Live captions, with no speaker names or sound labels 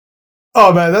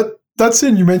Oh man, that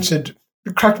scene you mentioned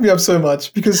it cracked me up so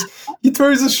much because he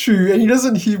throws a shoe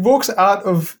and he walks out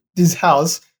of his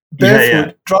house Yeah, yeah,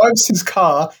 barefoot, drives his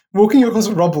car, walking across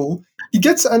rubble. He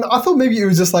gets, and I thought maybe it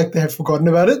was just like they had forgotten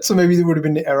about it, so maybe there would have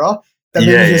been an error that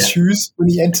maybe yeah, he has yeah. shoes when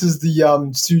he enters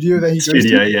the studio that he goes to.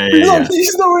 Studio, yeah, But yeah, no, yeah.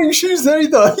 he's not wearing shoes there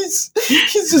either. He's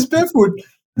just barefoot.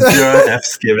 Zero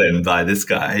F's given by this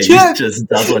guy. He Yeah, just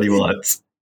does what he wants.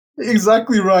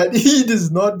 exactly right. He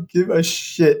does not give a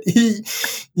shit.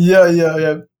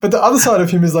 Yeah. But the other side of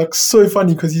him is like so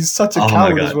funny because he's such a Oh my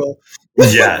coward as god. well.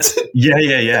 Yes.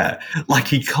 Yeah. Like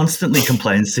he constantly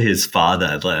complains to his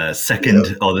father, the second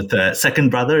Yeah. or the second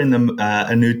brother in the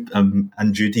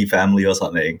Anjuti family or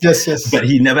something. Yes. But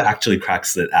he never actually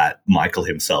cracks it at Michael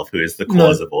himself, who is the No.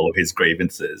 cause of all of his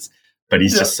grievances. But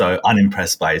he's Yeah. just so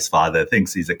unimpressed by his father,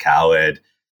 thinks he's a coward,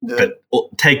 Yeah. but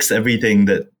takes everything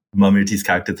that Mammootty's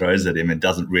character throws at him and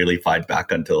doesn't really fight back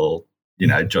until,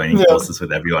 joining Yeah. forces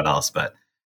with everyone else. But,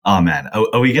 oh man,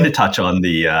 are we going to touch on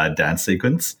the dance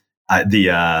sequence? Because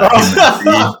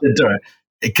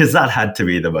that had to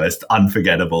be the most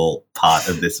unforgettable part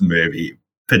of this movie,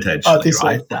 potentially,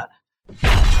 right? So.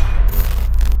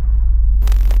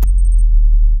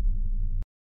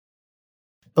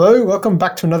 Hello, welcome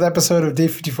back to another episode of Day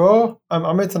 54. I'm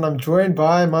Amit and I'm joined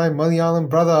by my Malayalam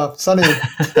brother, Sunny.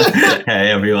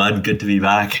 Hey everyone, good to be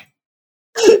back.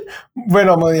 We're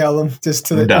not Malayalam, just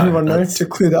to let everyone know, to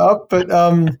clear that up. But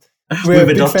we've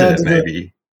adopted it,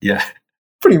 maybe. Yeah.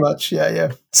 Pretty much,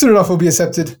 yeah. Soon enough we'll be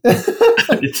accepted.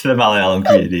 It's the Malayalam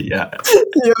community, yeah.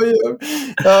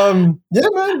 Yeah,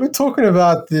 man, we're talking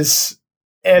about this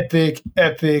epic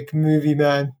movie,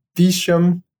 man.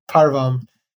 Bheeshma Parvam.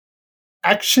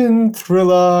 Action,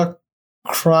 thriller,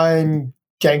 crime,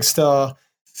 gangster,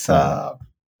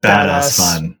 badass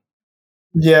fun.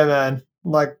 Yeah, man.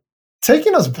 Like,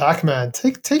 taking us back, man.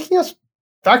 Taking us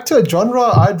back to a genre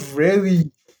I'd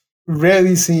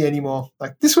rarely see anymore.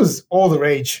 Like, this was all the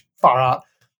rage, far out,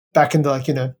 back in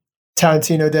the,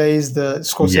 Tarantino days, the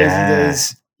Scorsese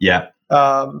days. Yeah.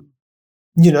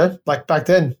 Like back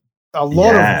then, a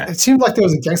lot of it seemed like there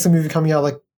was a gangster movie coming out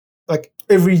like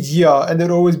every year, and they'd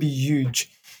always be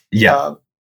huge. Yeah.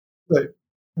 But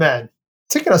man,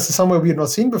 taking us to somewhere we had not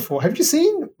seen before. Have you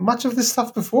seen much of this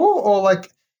stuff before, or like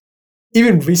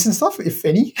even recent stuff, if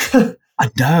any?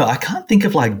 No, I can't think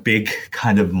of like big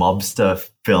kind of mobster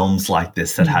films like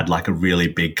this that had like a really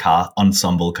big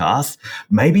ensemble cast.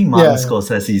 Maybe Martin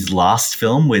Scorsese's last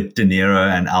film with De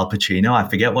Niro and Al Pacino. I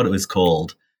forget what it was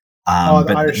called.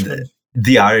 The Irishman.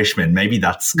 The Irishman. Maybe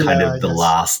that's kind of the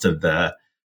last of the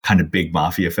kind of big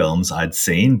mafia films I'd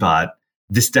seen, but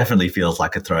this definitely feels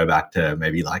like a throwback to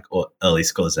maybe like early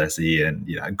Scorsese and,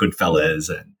 Goodfellas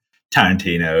and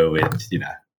Tarantino with,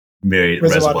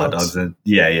 Reservoir Dogs. And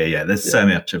yeah. There's so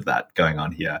much of that going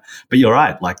on here. But you're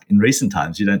right. Like in recent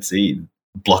times, you don't see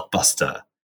blockbuster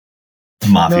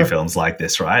mafia films like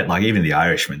this, right? Like even The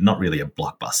Irishman, not really a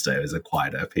blockbuster. It was a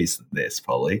quieter piece than this,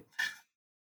 probably.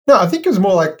 No, I think it was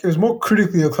more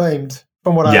critically acclaimed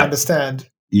from what I understand.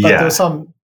 But there was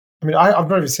some. I mean, I've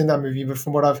never seen that movie, but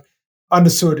from what I've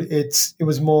understood, it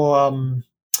was more.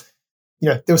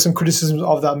 There was some criticism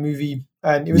of that movie,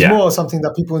 and it was more something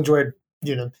that people enjoyed,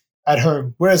 at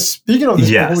home. Whereas speaking of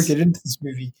this, before we get into this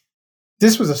movie,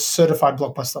 this was a certified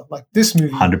blockbuster. Like this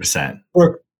movie, 100%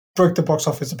 broke the box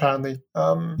office apparently.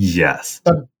 Yes,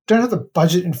 I don't have the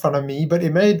budget in front of me, but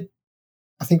it made,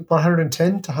 I think,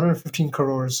 110 to 115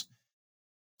 crores.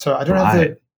 So I don't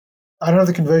have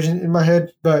the conversion in my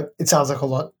head, but it sounds like a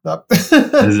lot.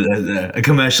 A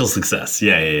commercial success.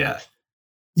 Yeah.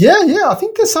 Yeah. I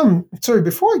think there's some. Sorry,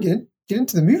 before I get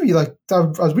into the movie, like I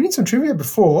was reading some trivia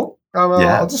before.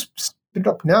 I'll just spit it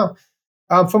up now.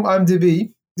 From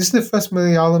IMDb, this is the first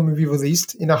Malayalam movie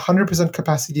released in 100%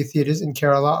 capacity theaters in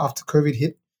Kerala after COVID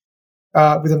hit,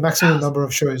 with a maximum number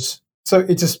of shows. So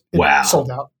it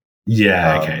sold out.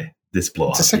 Yeah. Okay. This blew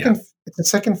up. It's the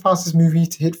second fastest movie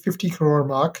to hit 50 crore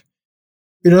mark.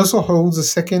 It also holds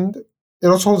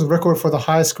a record for the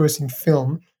highest grossing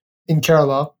film in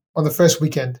Kerala on the first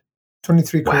weekend,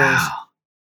 23 crores. Wow.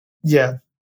 Yeah.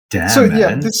 Damn, so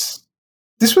man. this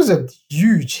was a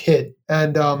huge hit,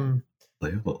 and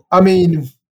Unbelievable. I mean,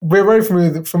 we're very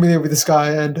familiar with this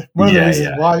guy, and one of the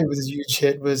reasons why it was a huge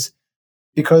hit was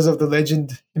because of the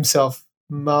legend himself,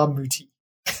 Mammootty.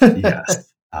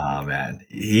 Yes. Oh man,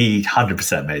 he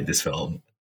 100% made this film.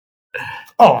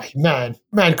 Oh man,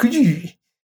 could you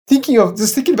thinking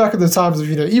back at the times of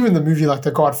even the movie like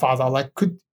The Godfather, like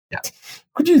could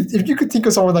you, if you could think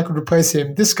of someone that could replace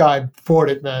him, this guy brought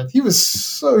it, man. He was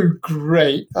so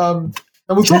great.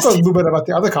 And we'll talk a little bit about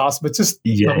the other cast, but just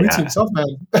Mammootty himself, man.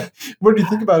 What do you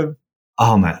think about him?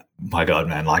 Oh my God,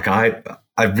 man! Like I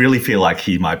really feel like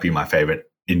he might be my favorite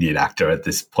Indian actor at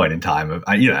this point in time.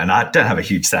 And I don't have a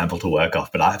huge sample to work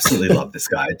off, but I absolutely love this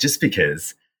guy just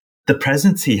because the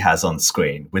presence he has on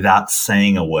screen without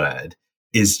saying a word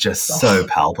is just so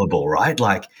palpable, right?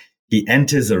 Like he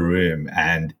enters a room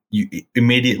and you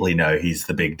immediately know he's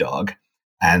the big dog,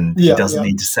 and he doesn't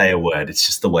need to say a word. It's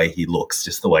just the way he looks,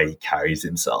 just the way he carries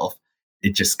himself.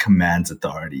 It just commands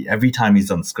authority. Every time he's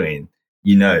on screen,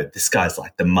 this guy's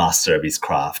like the master of his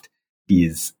craft.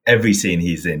 Every scene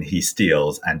he's in, he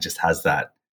steals and just has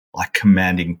that like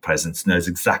commanding presence, knows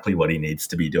exactly what he needs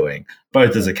to be doing,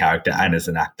 both as a character and as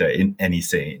an actor in any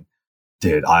scene.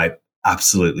 Dude, I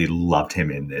absolutely loved him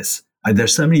in this.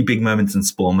 There's so many big moments and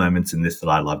small moments in this that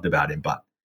I loved about him, but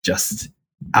just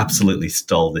absolutely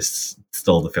stole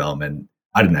the film. And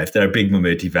I don't know, if there are big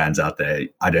Mammootty fans out there,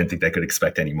 I don't think they could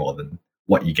expect any more than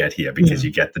what you get here, because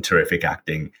you get the terrific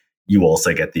acting. You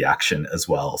also get the action as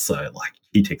well. So like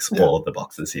he ticks all of the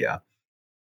boxes here.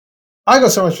 I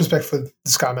got so much respect for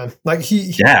this guy, man. Like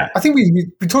I think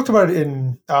we talked about it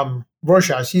in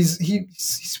Rorschach.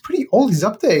 He's pretty old. He's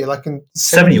up there, like in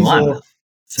 71.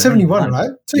 71, right?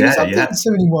 So he's up there in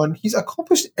 71. He's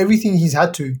accomplished everything he's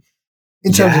had to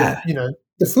in terms of,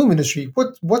 the film industry.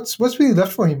 What's really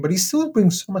left for him? But he still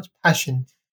brings so much passion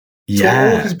to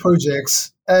all his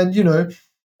projects. And,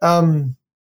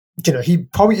 he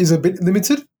probably is a bit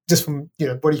limited just from,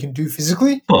 what he can do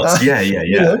physically. Of course.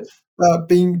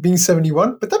 Being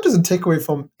 71, but that doesn't take away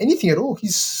from anything at all.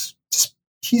 He's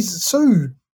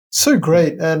so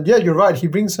great. And you're right. He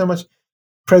brings so much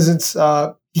presence.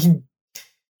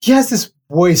 He has this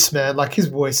voice, man. Like his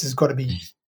voice has got to be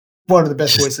one of the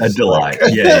best voices. A delight.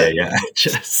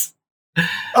 Just.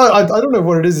 I don't know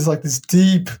what it is. It's like this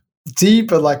deep,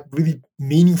 but like really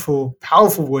meaningful,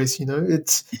 powerful voice.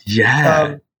 It's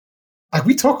like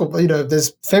we talk about.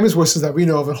 There's famous voices that we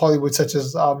know of in Hollywood, such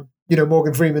as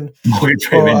Morgan Freeman. David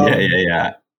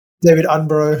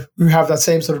Attenborough, who have that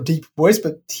same sort of deep voice,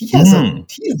 but he's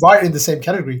right in the same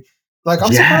category. Like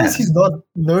I'm surprised he's not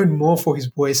known more for his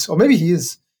voice, or maybe he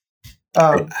is.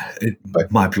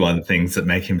 It might be one of the things that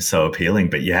make him so appealing,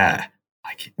 but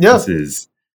this is.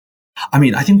 I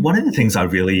mean, I think one of the things I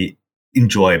really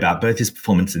enjoy about both his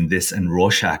performance in this and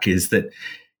Rorschach is that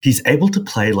he's able to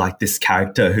play like this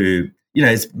character who,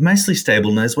 is mostly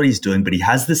stable, knows what he's doing, but he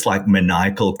has this like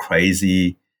maniacal,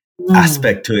 crazy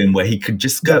aspect to him where he could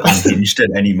just go unhinged at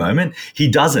any moment. He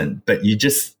doesn't, but you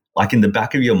just like in the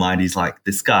back of your mind, he's like,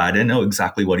 this guy, I don't know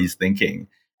exactly what he's thinking.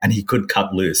 And he could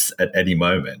cut loose at any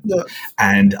moment. Yeah.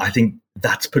 And I think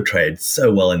that's portrayed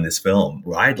so well in this film,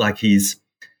 right? Like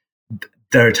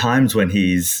there are times when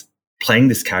he's playing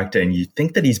this character and you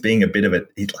think that he's being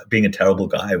he's like being a terrible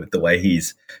guy with the way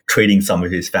he's treating some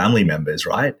of his family members,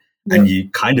 right? Yeah. And you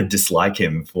kind of dislike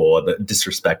him for the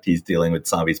disrespect he's dealing with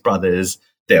some of his brothers,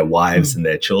 their wives and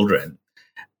their children.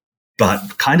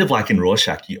 But kind of like in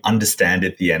Rorschach, you understand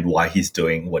at the end why he's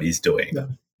doing what he's doing. Yeah.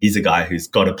 He's a guy who's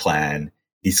got a plan.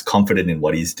 He's confident in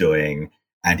what he's doing,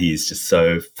 and he's just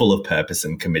so full of purpose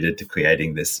and committed to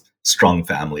creating this strong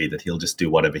family that he'll just do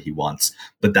whatever he wants.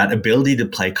 But that ability to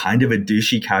play kind of a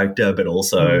douchey character, but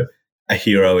also a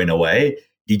hero in a way,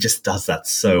 he just does that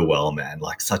so well, man.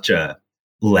 Like such a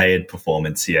layered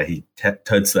performance here. He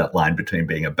totes that line between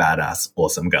being a badass,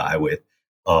 awesome guy with,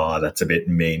 oh, that's a bit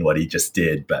mean what he just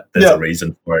did, but there's a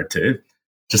reason for it too.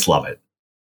 Just love it.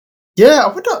 Yeah, I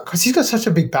wonder, because he's got such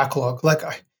a big backlog. Like,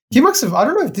 he must have, I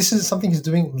don't know if this is something he's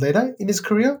doing later in his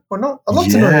career or not. I'd love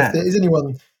to know if there is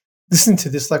anyone listening to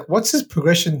this. Like, what's his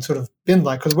progression sort of been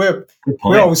like? Because we're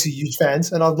obviously huge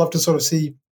fans, and I'd love to sort of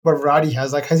see what variety he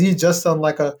has. Like, has he just done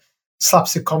like a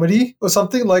slapstick comedy or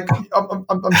something? Like, I'm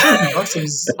sure he must have.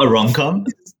 A rom-com?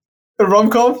 A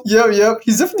rom-com? Yeah.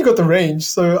 He's definitely got the range.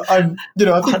 So, I think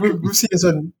we've seen a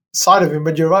certain side of him,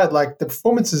 but you're right. Like, the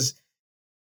performances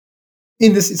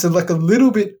in this, it's like a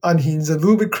little bit unhinged, a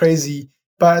little bit crazy.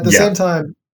 But at the same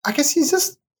time, I guess you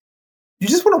just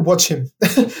want to watch him.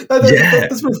 That's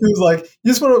what it feels like.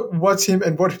 You just want to watch him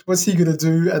and what's he going to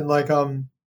do. And like,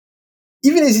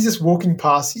 even as he's just walking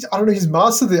past, he's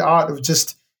mastered the art of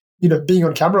just, being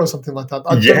on camera or something like that.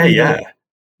 I don't really know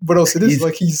what else it is.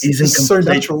 He's just so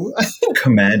natural.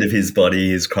 Command of his body,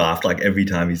 his craft. Like every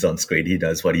time he's on screen, he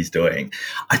knows what he's doing.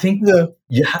 I think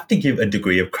you have to give a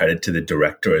degree of credit to the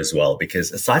director as well,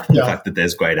 because aside from the fact that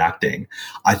there's great acting,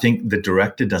 I think the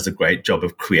director does a great job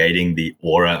of creating the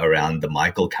aura around the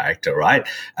Michael character, right?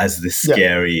 As this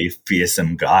scary,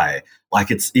 fearsome guy.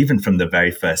 Like it's even from the very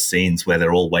first scenes where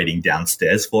they're all waiting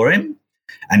downstairs for him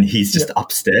and he's just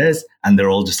upstairs and they're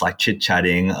all just like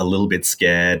chit-chatting, a little bit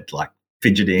scared, like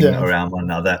fidgeting around one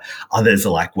another. Others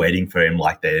are like waiting for him,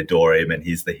 like they adore him and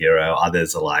he's the hero.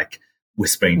 Others are like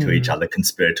whispering to each other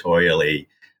conspiratorially.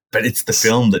 But it's the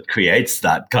film that creates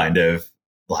that kind of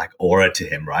like aura to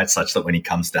him, right? Such that when he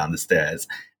comes down the stairs,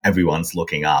 everyone's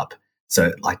looking up.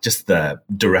 So like just the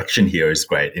direction here is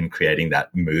great in creating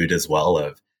that mood as well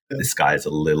of this guy is a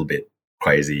little bit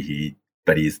crazy,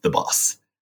 but he's the boss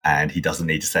and he doesn't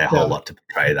need to say a whole lot to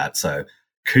portray that. So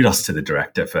kudos to the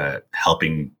director for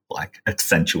helping like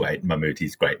accentuate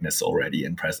Mammootty's greatness already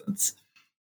and presence.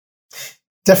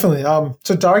 Definitely.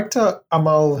 So director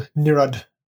Amal Nirad.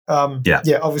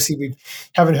 Obviously we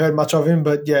haven't heard much of him,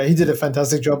 but he did a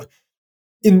fantastic job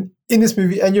in this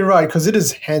movie. And you're right, because it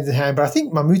is hand in hand. But I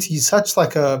think Mammootty is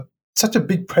such a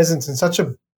big presence and such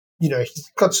a,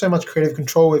 he's got so much creative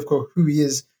control with who he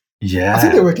is. Yeah, I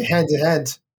think they're working hand in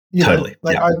hand. Totally.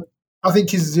 I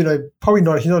think he's probably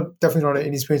not. He's definitely not an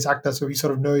inexperienced actor, so he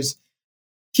sort of knows.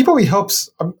 He probably helps.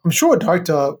 I'm sure a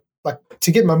director like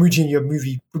to get Mammootty in your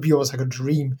movie would be almost like a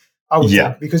dream. I would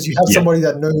think, because you have somebody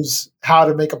that knows how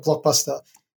to make a blockbuster.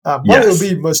 It will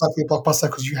be most likely a blockbuster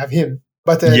because you have him.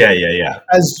 But then,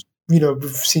 as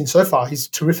we've seen so far, he's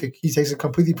terrific. He takes it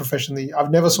completely professionally. I've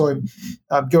never saw him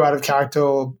go out of character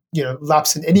or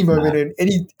lapse in any moment. And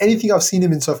anything I've seen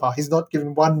him in so far, he's not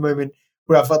given one moment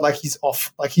where I felt like he's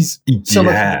off. Like he's so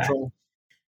much in control.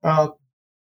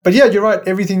 But you're right.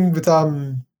 Everything with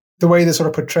the way they sort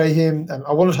of portray him, and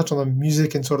I want to touch on the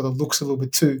music and sort of the looks a little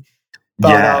bit too.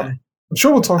 But I'm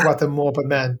sure we'll talk about them more. But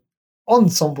man,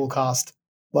 ensemble cast,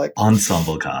 man.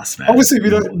 Obviously, we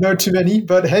don't know too many,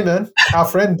 but hey, man, our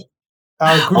friend,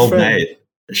 our good old friend, mate,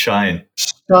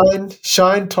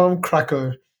 Shine Tom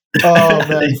Krakow. Oh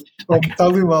man, from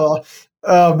Talumala.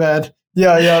 Oh man,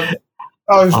 yeah.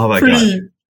 I was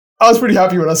pretty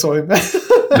happy when I saw him.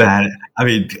 Man, I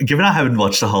mean, given I haven't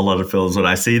watched a whole lot of films, when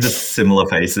I see the similar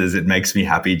faces, it makes me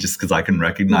happy just because I can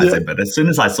recognize it. But as soon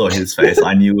as I saw his face,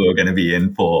 I knew we were going to be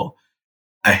in for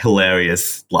a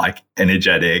hilarious, like,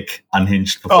 energetic,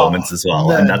 unhinged performance as well.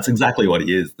 Man. And that's exactly what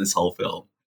he is, this whole film.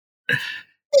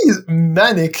 He's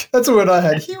manic. That's the word I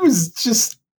had. He was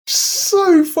just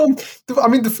so fun. I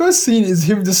mean, the first scene is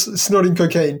him just snorting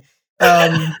cocaine.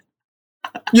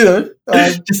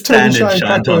 Just standard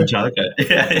Shine Tom Chaka.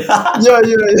 Yeah.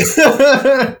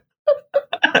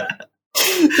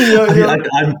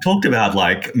 I've talked about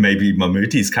like maybe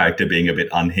Mammootty's character being a bit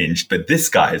unhinged, but this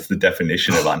guy is the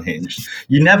definition of unhinged.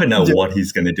 You never know what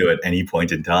he's going to do at any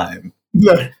point in time.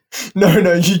 No,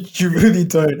 you really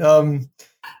don't.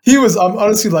 He was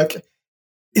honestly like,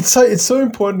 it's so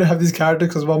important to have this character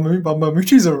because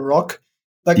Mammootty's a rock.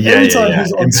 Like every time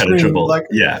he's on screen, like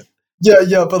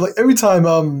but like every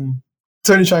time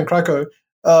Tony Shine Krakow,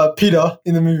 Peter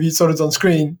in the movie sort of is on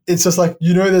screen, it's just like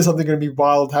there's something going to be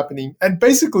wild happening, and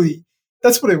basically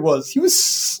that's what it was. He was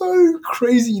so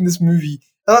crazy in this movie,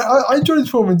 and I enjoyed his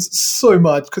performance so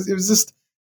much because it was just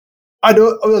I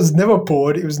was never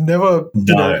bored. It was never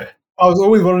I was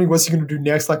always wondering what's he going to do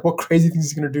next, like what crazy things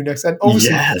he's going to do next, and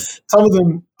obviously some of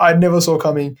them I never saw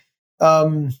coming.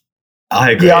 I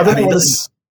agree. Yeah, I don't know what to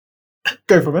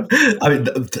go for it. I mean,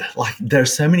 like there are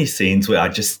so many scenes where I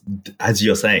just, as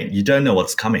you're saying, you don't know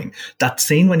what's coming. That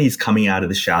scene when he's coming out of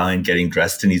the shower and getting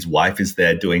dressed and his wife is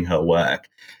there doing her work,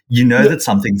 that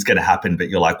something's going to happen, but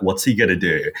you're like, what's he going to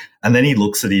do? And then he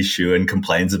looks at his shoe and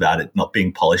complains about it not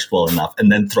being polished well enough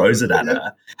and then throws it at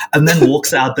her and then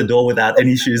walks out the door without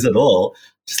any shoes at all.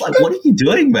 Just like, what are you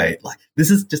doing, mate? Like, this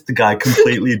is just a guy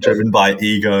completely driven by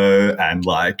ego and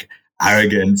like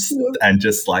arrogance and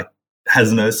just like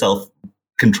has no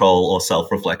self-control or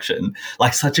self-reflection.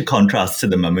 Like such a contrast to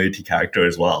the Mammootty character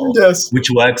as well,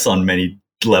 which works on many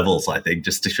levels, I think,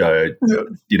 just to show,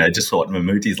 just what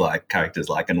Mammootty's like, character's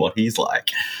like, and what he's like.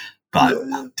 But,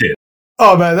 dude.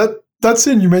 Oh, man, that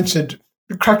scene you mentioned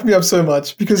cracked me up so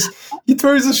much because he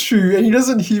throws his shoe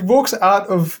and he walks out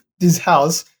of his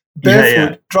house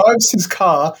barefoot, drives his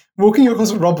car, walking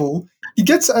across rubble. He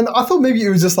gets, and I thought maybe it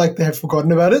was just like they had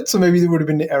forgotten about it, so maybe it would have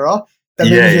been an error. That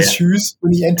maybe he has shoes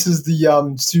when he enters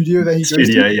the studio that he goes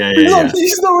to.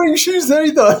 He's not wearing shoes there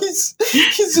either. He's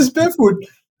just barefoot.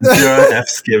 Zero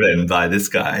F's given by this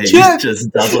guy. He just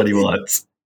does what he wants.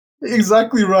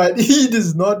 Exactly right. He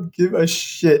does not give a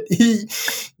shit.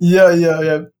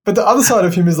 But the other side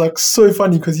of him is like so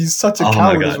funny because he's such a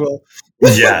coward as well.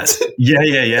 Yes.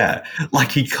 Yeah.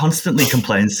 Like he constantly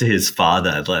complains to his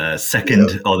father, the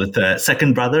second or the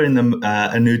second brother in the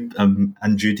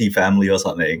Anjuti family or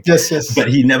something. Yes. But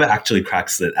he never actually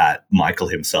cracks it at Michael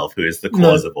himself, who is the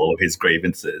cause of all of his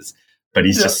grievances. But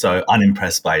he's just so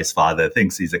unimpressed by his father,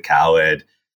 thinks he's a coward,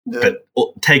 but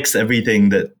takes everything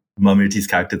that Mammootty's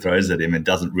character throws at him and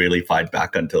doesn't really fight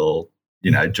back until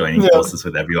joining forces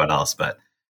with everyone else. But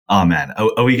oh man,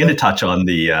 are we going to touch on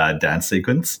the dance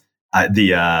sequence?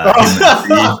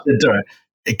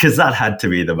 Because that had to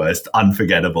be the most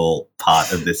unforgettable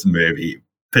part of this movie,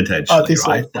 potentially,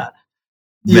 right? So.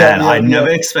 I never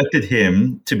expected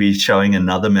him to be showing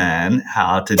another man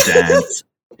how to dance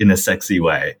in a sexy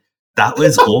way. That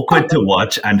was awkward to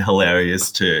watch and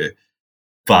hilarious too.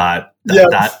 But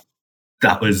that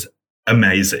was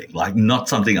amazing. Like, not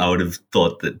something I would have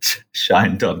thought that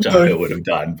Shine Tom Chaka would have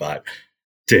done, but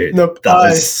dude, that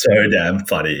was so damn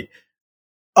funny.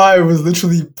 I was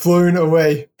literally blown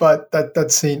away by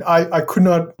that scene. I could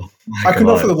not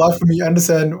for the life of me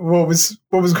understand what was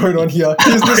going on here.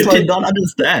 I did not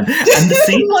understand. And the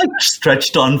scene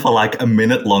stretched on for a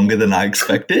minute longer than I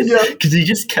expected. Because he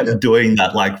just kept doing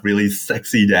that really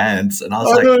sexy dance. And I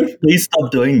was please stop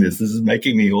doing this. This is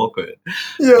making me awkward.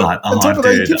 Yeah. But on top of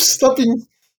that, he keeps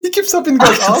stopping the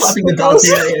guy's ass. I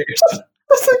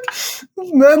was like,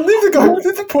 man, leave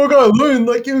the poor guy alone.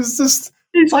 It was just...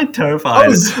 He's terrified.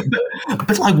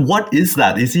 But what is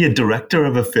that? Is he a director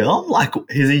of a film?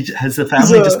 Has the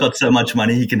family just got so much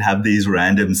money he can have these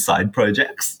random side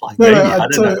projects? I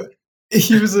don't know.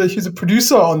 He was a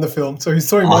producer on the film, so he's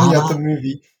throwing money at the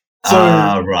movie.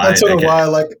 So that's sort of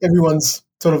why everyone's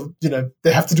sort of,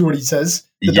 they have to do what he says.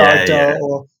 The director,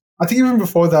 or I think even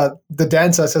before that, the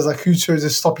dancer says who chose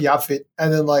this sloppy outfit,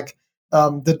 and then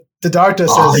the director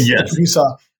says the producer.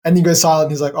 And he goes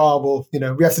silent. He's like, oh, well,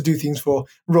 we have to do things for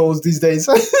roles these days.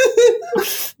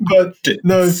 But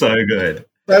no. So good.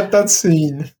 That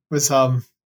scene was,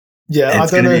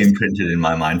 it's going to be imprinted in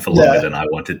my mind for longer than I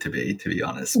want it to be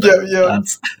honest. But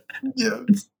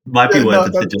it might be worth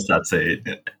it for just that scene.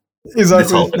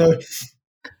 Exactly. No,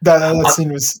 that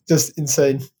scene was just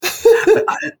insane.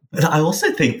 But I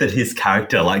also think that his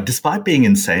character, despite being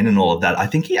insane and all of that, I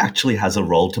think he actually has a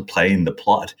role to play in the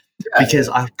plot. Because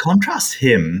I contrast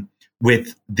him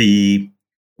with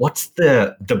what's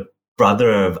the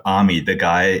brother of Army, the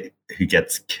guy who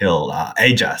gets killed,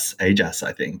 Ajas,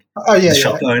 I think. Oh, yeah. The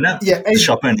shop owner? Yeah. The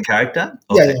shop owner character?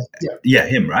 Okay. Yeah,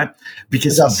 him, right?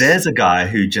 Because there's a guy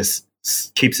who just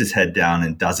keeps his head down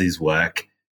and does his work,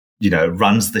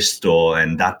 runs the store,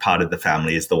 and that part of the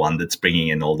family is the one that's bringing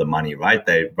in all the money, right?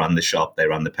 They run the shop, they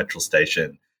run the petrol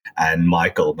station. And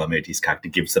Michael, Mammootty's character,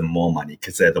 gives them more money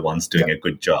because they're the ones doing a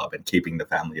good job and keeping the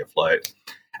family afloat.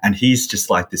 And he's just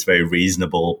this very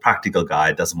reasonable, practical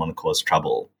guy, doesn't want to cause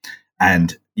trouble.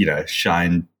 And,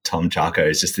 Shine Tom Chaka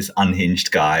is just this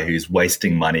unhinged guy who's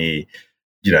wasting money,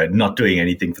 not doing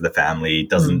anything for the family,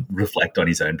 doesn't reflect on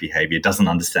his own behavior, doesn't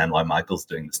understand why Michael's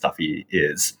doing the stuff he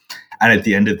is. And at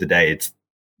the end of the day, it's,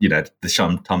 the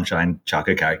Tom Shine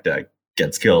Chaka character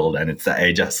gets killed, and it's the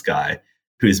Ajas guy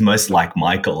who's most like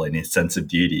Michael in his sense of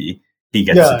duty. He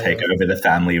gets to take over the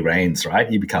family reins, right?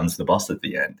 He becomes the boss at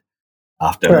the end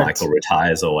after Michael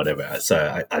retires or whatever.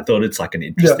 So I thought it's an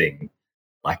interesting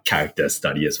character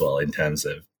study as well in terms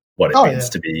of what it means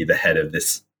to be the head of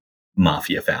this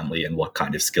mafia family and what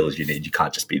kind of skills you need. You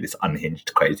can't just be this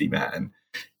unhinged, crazy man.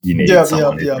 You need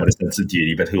someone who's got a sense of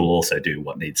duty, but who will also do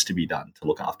what needs to be done to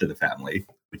look after the family,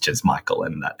 which is Michael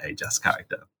and that Ajas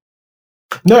character.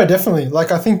 No, definitely.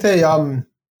 I think they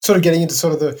sort of getting into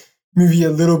sort of the movie a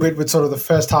little bit with sort of the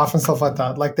first half and stuff like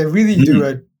that. They really do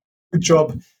a good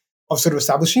job of sort of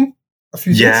establishing a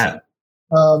few things. Yeah.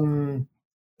 So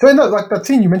no, that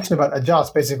scene you mentioned about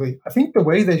Ajas, basically, I think the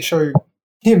way they show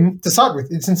him to start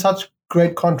with, it's in such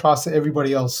great contrast to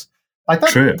everybody else.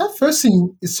 That first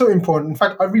scene is so important. In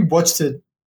fact, I rewatched it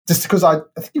just because I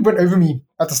think it went over me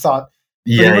at the start.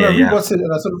 When I rewatched it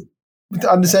and I sort of, with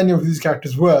the understanding of who these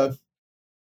characters were,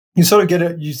 you sort of get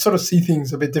it. You sort of see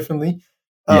things a bit differently.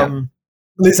 At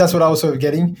least that's what I was sort of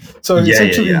getting. So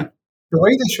essentially, the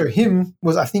way they show him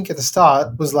was, I think, at the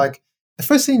start was the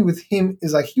first scene with him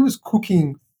is he was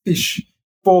cooking fish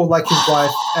for his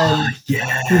wife and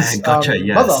his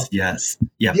mother. Yes.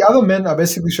 Yeah. The other men are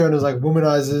basically shown as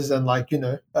womanizers and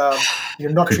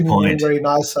not treating women very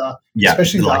nice.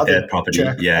 Especially the other property.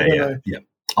 Jack. Yeah.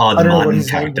 Oh, the Martin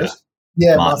character.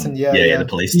 Yeah, Martin. Yeah. The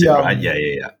police dude, right?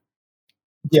 Yeah.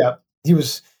 Yeah, he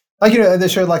was they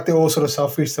showed they're all sort of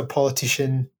selfish. The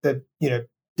politician, the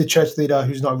church leader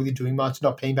who's not really doing much,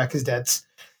 not paying back his debts.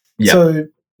 Yeah. So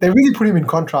they really put him in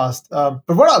contrast. But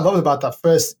what I loved about that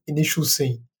first initial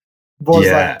scene was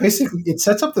basically it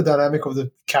sets up the dynamic of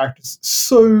the characters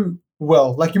so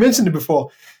well. Like you mentioned it before,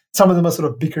 some of them are sort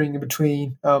of bickering in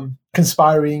between,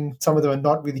 conspiring. Some of them are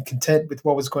not really content with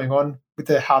what was going on with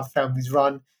how the families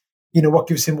run. What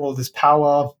gives him all this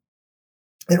power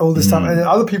and all this stuff. And then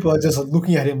other people are just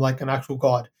looking at him like an actual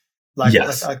god. Like,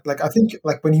 I think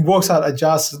like when he walks out,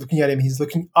 Ajas is looking at him. He's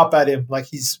looking up at him, like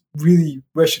he's really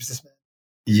worships this man.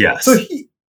 Yes. So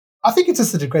I think it's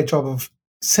just did a great job of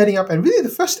setting up, and really the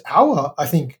first hour, I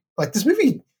think, like this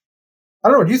movie, I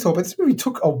don't know what you thought, but this movie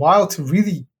took a while to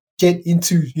really get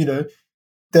into,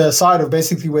 the side of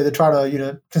basically where they're trying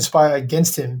to, conspire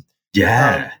against him.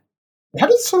 Yeah. How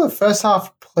did sort of the first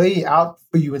half play out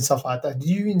for you and stuff like that? Did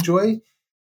you enjoy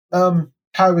how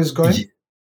it was going?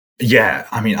 Yeah,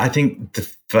 I mean, I think the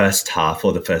first half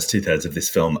or the first 2/3 of this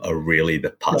film are really the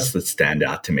parts that stand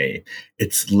out to me.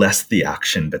 It's less the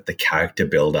action, but the character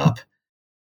build up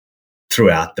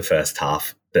throughout the first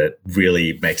half that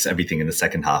really makes everything in the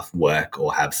second half work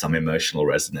or have some emotional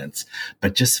resonance.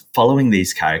 But just following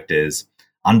these characters,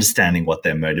 understanding what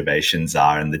their motivations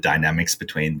are and the dynamics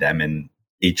between them and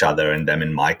each other and them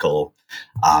and Michael,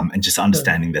 and just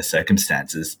understanding their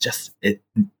circumstances, it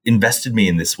invested me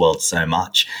in this world so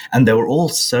much. And they were all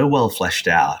so well fleshed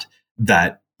out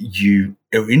that you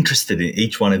are interested in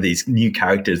each one of these new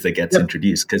characters that gets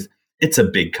introduced, because it's a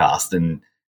big cast, and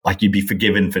like you'd be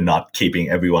forgiven for not keeping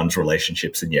everyone's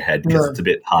relationships in your head because it's a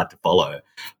bit hard to follow.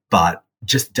 But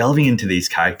just delving into these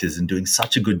characters and doing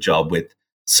such a good job with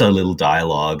so little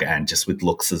dialogue and just with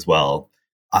looks as well,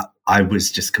 I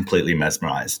was just completely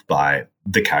mesmerized by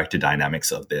the character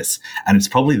dynamics of this. And it's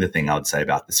probably the thing I would say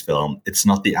about this film. It's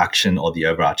not the action or the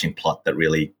overarching plot that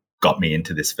really got me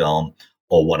into this film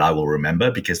or what I will remember,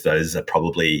 because those are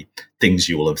probably things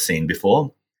you will have seen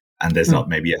before. And there's not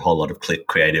maybe a whole lot of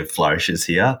creative flourishes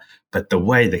here. But the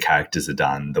way the characters are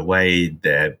done, the way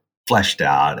they're fleshed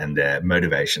out and their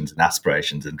motivations and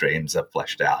aspirations and dreams are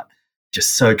fleshed out,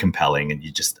 just so compelling. And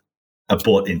you just are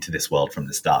brought into this world from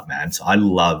the start, man. So I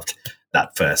loved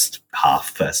that first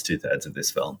 2/3 of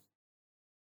this film.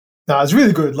 No, it's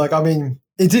really good. Like, I mean,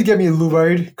 it did get me a little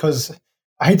worried because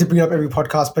I hate to bring up every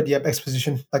podcast, but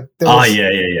exposition. Like, there was,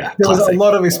 There was a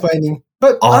lot of explaining.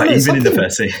 But even in the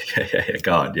first scene.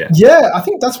 God, yeah. Yeah, I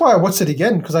think that's why I watched it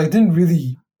again, because I didn't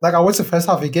really, I watched the first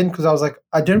half again because I was like,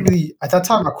 I didn't really, at that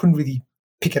time, I couldn't really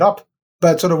pick it up.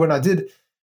 But sort of when I did,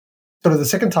 sort of the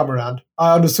second time around,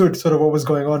 I understood sort of what was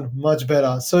going on much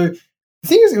better. So the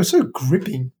thing is, it was so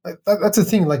gripping. That's the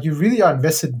thing. Like, you really are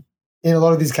invested in a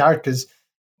lot of these characters.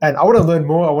 And I want to learn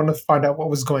more. I want to find out what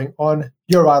was going on.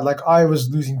 You're right. Like, I was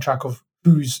losing track of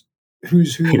who's who,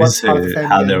 what part of the family,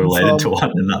 how they're related to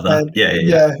one another. And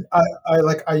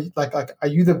are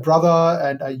you the brother,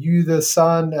 and are you the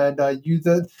son, and are you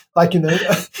the I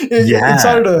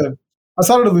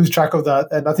started to lose track of that,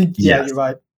 and I think you're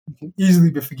right. You can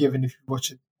easily be forgiven if you watch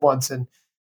it once and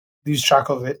lose track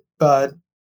of it. But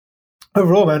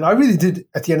overall, man, I really did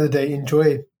at the end of the day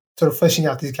enjoy sort of fleshing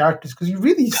out these characters, because you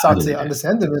really start to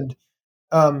understand them,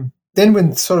 and then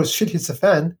when sort of shit hits the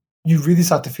fan, you really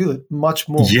start to feel it much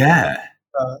more. Yeah.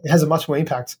 It has a much more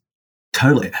impact.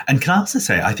 Totally. And can I also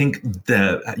say, I think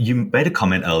you made a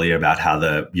comment earlier about how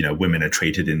the women are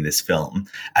treated in this film.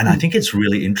 And I think it's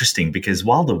really interesting because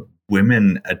while the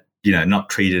women are not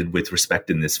treated with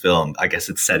respect in this film, I guess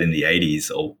it's set in the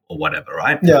 80s or whatever,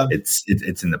 right? Yeah. It's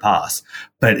in the past.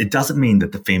 But it doesn't mean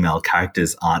that the female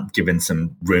characters aren't given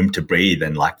some room to breathe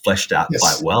and fleshed out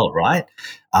quite well, right?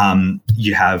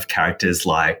 You have characters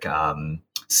like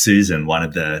Susan, one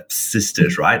of the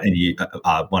sisters, right? And you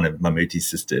one of Mammootty's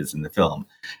sisters in the film.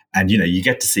 And, you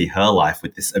get to see her life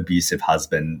with this abusive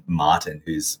husband, Martin,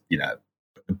 who's,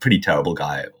 a pretty terrible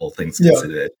guy, all things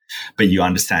considered. But you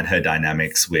understand her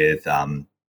dynamics with the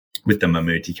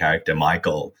Mammootty character,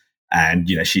 Michael. And,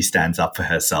 she stands up for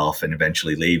herself and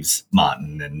eventually leaves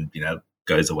Martin and,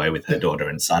 goes away with her daughter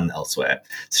and son elsewhere.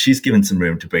 So she's given some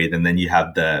room to breathe. And then you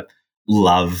have the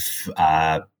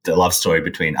love story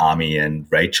between Army and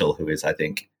Rachel, who is, I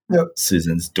think,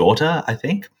 Susan's daughter, I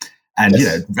think. And,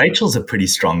 Rachel's a pretty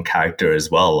strong character as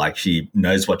well. Like, she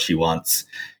knows what she wants.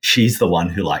 She's the one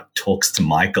who, talks to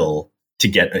Michael to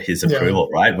get his approval,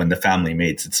 right? When the family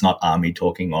meets, it's not Army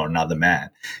talking or another man.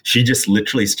 She just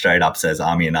literally straight up says,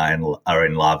 Army and I are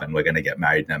in love and we're going to get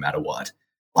married no matter what.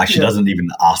 Like, she doesn't even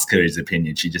ask her his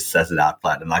opinion. She just says it out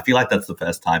flat. And I feel like that's the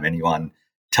first time anyone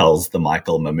tells the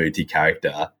Michael Mammootty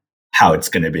character how it's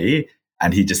going to be.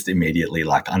 And he just immediately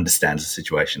understands the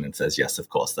situation and says, yes, of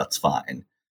course, that's fine.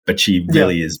 But she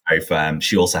really is very firm.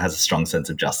 She also has a strong sense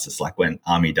of justice. Like, when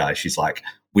Army dies, she's like,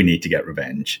 we need to get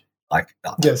revenge.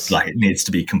 It needs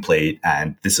to be complete.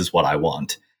 And this is what I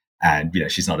want. And,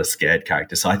 she's not a scared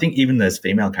character. So I think even those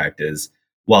female characters,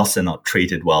 whilst they're not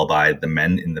treated well by the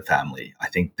men in the family, I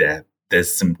think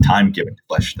there's some time given to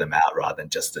flesh them out rather than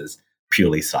just as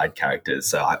purely side characters.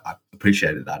 So I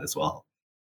appreciated that as well.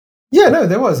 Yeah, no,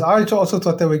 there was. I also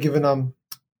thought they were given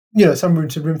some room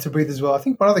to breathe as well. I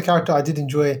think one other character I did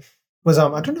enjoy was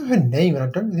I don't know her name, and I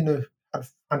don't really know how to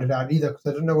find it out either because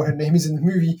I don't know what her name is in the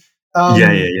movie.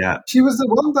 Yeah. She was the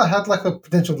one that had like a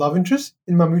potential love interest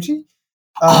in Mammootty.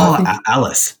 I Oh, think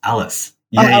Alice. Alice.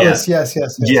 Yes. Yes.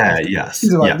 She's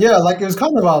the one. Yeah. Yeah, like it was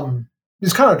kind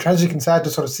of tragic and sad to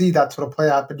sort of see that sort of play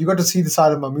out. But you got to see the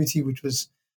side of Mammootty, which was,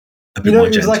 A bit more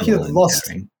it was like he had gentle and lost.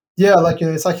 caring. Yeah, like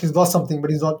it's like he's lost something,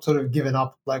 but he's not sort of given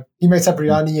up. Like he makes up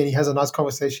biryani and he has a nice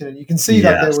conversation, and you can see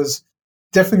that there Yes. was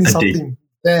definitely A deep, something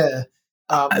there,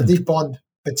 a deep bond.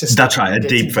 But just that's right, a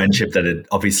deep friendship that had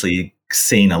obviously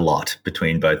seen a lot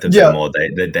between both of them, or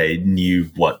they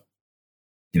knew what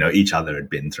each other had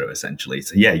been through essentially.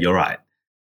 So yeah, you're right.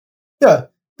 Yeah,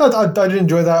 no, I did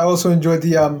enjoy that. I also enjoyed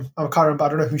the I can't remember. I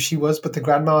don't know who she was, but the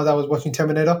grandma that was watching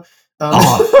Terminator.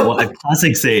 What a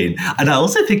classic scene. And I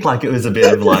also think like it was a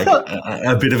bit of like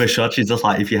a bit of a shot. She's just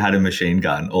like, if you had a machine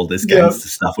gun, all this gangster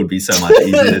stuff would be so much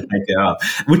easier to take care of,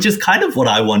 which is kind of what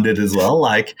I wondered as well.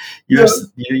 Like you're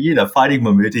fighting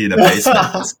Mammootty in a basement,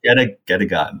 just get a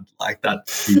gun like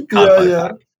that. You can't fight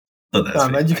back. No,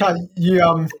 man, you can't.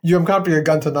 You can't bring a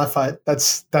gun to a knife fight.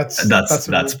 That's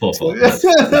poor form.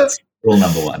 That's rule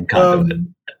number one. Can't do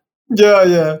it.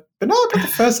 Yeah. But no, about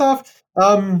the first half.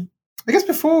 I guess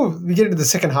before we get into the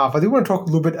second half, I do want to talk a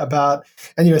little bit about,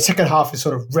 and the second half is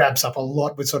sort of ramps up a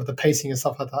lot with sort of the pacing and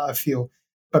stuff like that, I feel.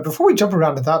 But before we jump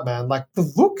around to that, man, like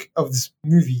the look of this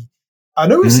movie, I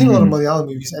know we've seen a lot of Malayalam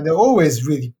movies, and they're always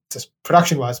really just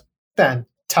production-wise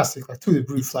fantastic, like through the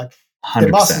roof, like 100%. They're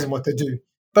masters in what they do.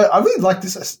 But I really like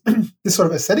this this sort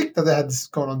of aesthetic that they had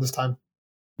going on this time.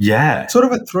 Yeah, sort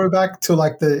of a throwback to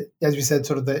like as we said,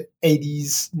 sort of the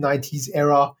 80s, 90s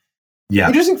era. Yeah.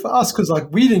 Interesting for us because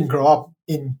like we didn't grow up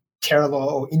in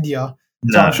Kerala or India.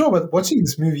 So I'm sure but watching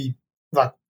this movie,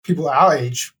 like people our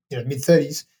age,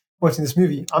 mid-30s, watching this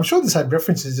movie, I'm sure this had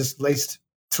references just laced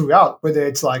throughout, whether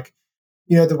it's like,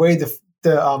 the way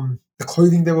the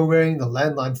clothing they were wearing, the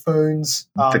landline phones,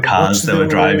 the cars they were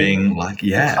driving,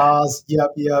 the cars,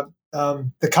 yep.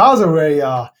 The cars are very,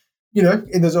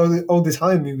 in those old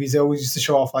Italian movies, they always used to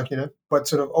show off like, what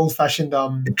sort of old-fashioned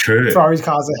Ferrari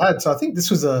cars they had. So I think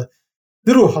this was a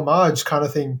little homage kind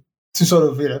of thing to sort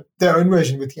of, their own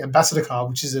version with the Ambassador car,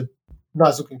 which is a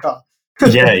nice looking car.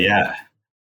 Yeah.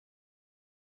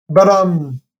 But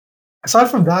aside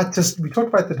from that, just we talked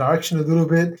about the direction a little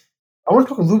bit. I want to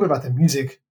talk a little bit about the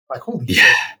music. Like, holy shit.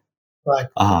 Like,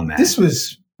 man. This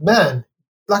was, man.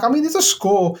 Like, I mean, there's a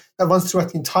score that runs throughout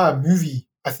the entire movie,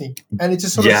 I think. And it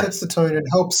just sort of sets the tone and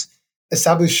helps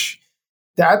establish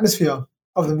the atmosphere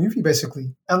of the movie,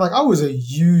 basically. And, like, I was a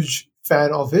huge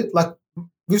fan of it. Like,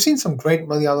 we've seen some great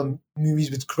Malayalam movies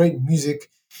with great music.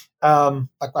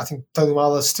 Like, I think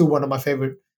Thalumala is still one of my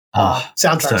favorite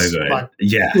soundtracks. So good. Like,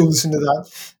 yeah. Still listen to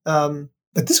that.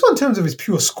 But this one, in terms of its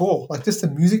pure score, like just the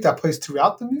music that plays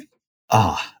throughout the movie.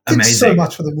 Amazing. So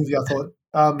much for the movie, I thought.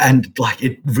 And like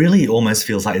it really almost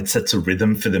feels like it sets a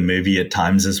rhythm for the movie at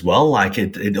times as well. Like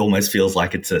it almost feels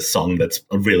like it's a song that's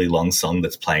a really long song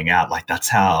that's playing out. Like that's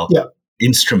how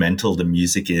instrumental the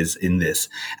music is in this.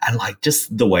 And like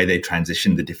just the way they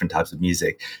transition the different types of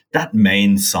music. That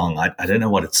main song, I don't know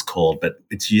what it's called, but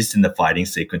it's used in the fighting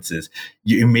sequences.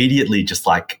 You immediately just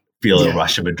like feel a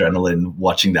rush of adrenaline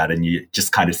watching that, and you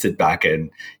just kind of sit back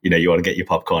and you want to get your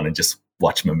popcorn and just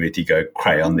watch Mammootty go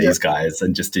cray on these guys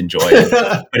and just enjoy it.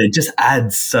 But it just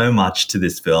adds so much to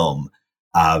this film.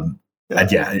 And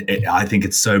I think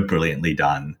it's so brilliantly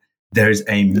done. There's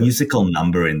a musical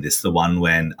number in this, the one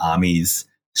when Army's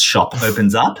shop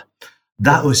opens up.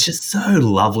 That was just so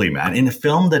lovely, man. In a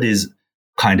film that is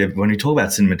kind of, when we talk about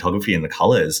cinematography and the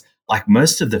colors, like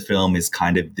most of the film is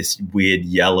kind of this weird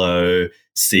yellow,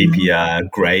 sepia,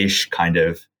 grayish kind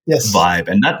of vibe.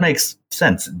 And that makes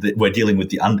sense. We're dealing with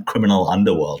the criminal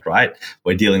underworld, right?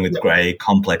 We're dealing with gray,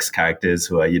 complex characters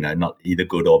who are, not either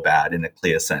good or bad in a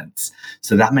clear sense.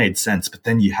 So that made sense. But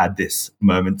then you had this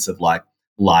moments of like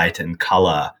light and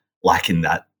color, like in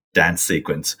that dance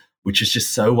sequence, which is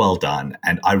just so well done.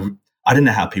 And I don't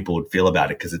know how people would feel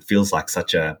about it, because it feels like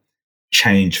such a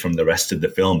change from the rest of the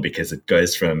film, because it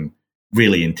goes from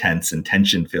really intense and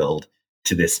tension-filled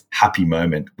to this happy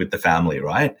moment with the family,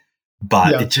 right?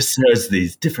 But it just shows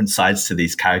these different sides to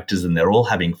these characters, and they're all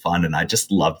having fun, and I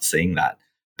just loved seeing that.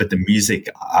 But the music,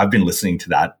 I've been listening to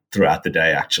that throughout the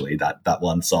day, actually, that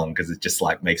one song, because it just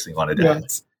like makes me want to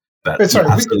dance. But sorry,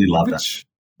 I absolutely love that.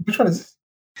 Which one is this?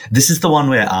 This is the one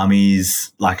where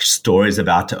Army's like store is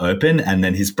about to open, and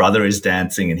then his brother is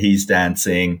dancing and he's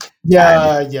dancing.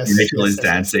 Rachel is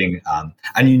dancing.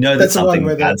 And you know that something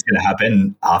bad's going to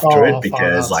happen after it,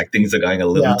 because like things are going a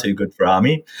little too good for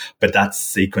Army. But that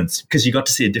sequence, because you got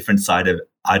to see a different side of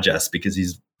Ajas, because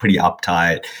he's pretty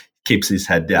uptight, keeps his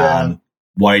head down.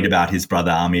 worried about his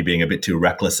brother Army being a bit too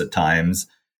reckless at times,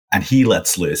 and he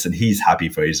lets loose and he's happy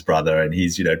for his brother and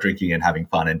he's, drinking and having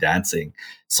fun and dancing.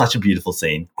 Such a beautiful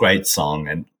scene, great song,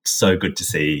 and so good to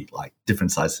see like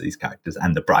different sides to these characters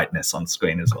and the brightness on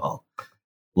screen as well.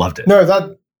 Loved it. No,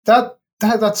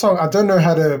 that song, I don't know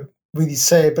how to really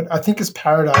say it, but I think it's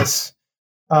Paradise.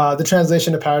 The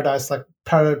translation of Paradise, like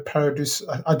Paradise,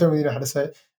 I don't really know how to say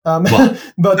it. But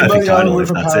the Malayalam word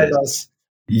for Paradise.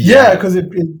 Yeah, because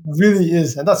it really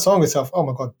is. And that song itself, oh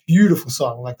my God, beautiful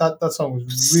song. Like that song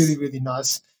was really, really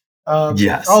nice.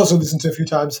 Yes. I also listened to it a few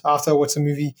times after I watched the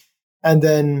movie. And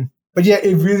then, but yeah,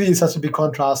 it really is such a big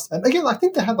contrast. And again, I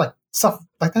think they had like stuff,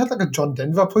 like they had like a John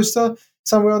Denver poster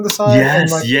somewhere on the side. Yes,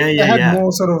 and like, they had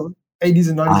more sort of 80s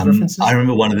and 90s references. I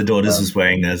remember one of the daughters was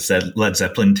wearing a Led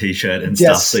Zeppelin t-shirt and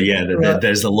stuff. So yeah,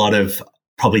 there's a lot of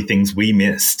probably things we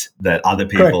missed that other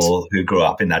people who grew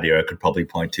up in that era could probably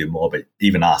point to more, but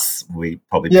even us, we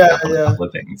probably picked up on a couple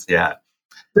of things. Yeah.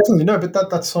 Definitely. No, but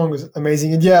that song is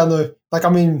amazing. And yeah, no, like, I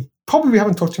mean, probably we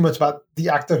haven't talked too much about the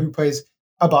actor who plays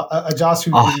Ajas,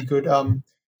 who's really good.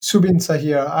 Subin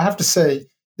Sahir. I have to say,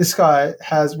 this guy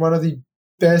has one of the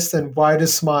best and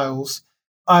widest smiles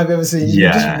I've ever seen. You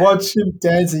just watch him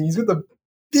dancing. He's got the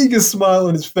biggest smile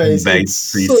on his face. He's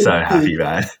so happy,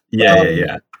 man.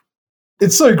 Yeah.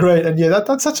 It's so great. And yeah,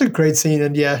 that's such a great scene.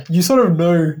 And yeah, you sort of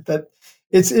know that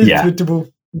it's predictable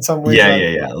in some ways. Yeah.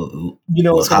 You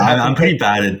know what's going to happen. I'm pretty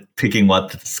bad at picking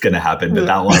what's going to happen, but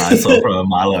that one I saw from a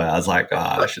mile away, I was like,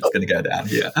 shit's going to go down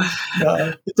here.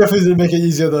 It definitely didn't make it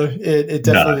easier, though. It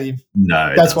definitely,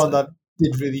 that's one that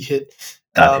did really hit.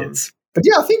 That hits. But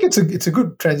yeah, I think it's a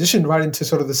good transition right into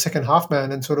sort of the second half,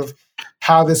 man, and sort of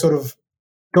how they sort of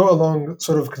go along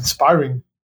sort of conspiring.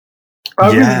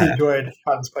 I really enjoyed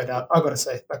how this played out, I've got to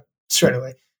say, like straight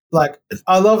away. Like,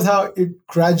 I loved how it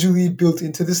gradually built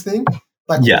into this thing,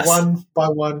 like one by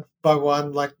one by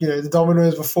one, like, the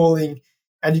dominoes were falling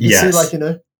and you can see, like,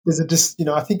 there's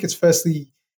I think it's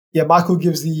firstly, Michael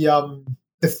gives the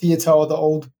theater or the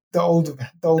old building.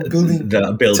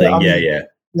 The building,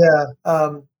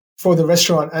 for the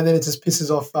restaurant, and then it just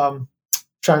pisses off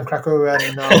Sean Krakow and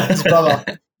his brother.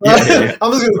 I'm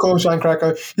just going to call him Sean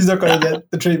Krakow. He's not going to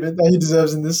get the treatment that he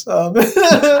deserves in this.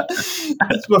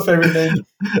 It's my favorite name.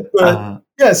 But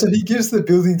so he gives the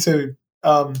building to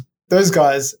those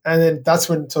guys, and then that's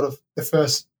when sort of the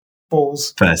first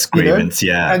grievance,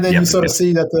 And then you sort of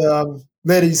see that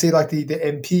later you see like the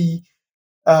MP,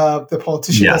 the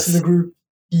politician that's in the group.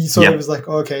 He sort of was like,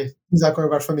 okay, he's not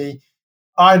going back for me.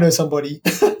 I know somebody.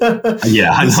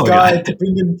 I know guy to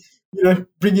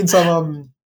bring in some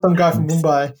guy from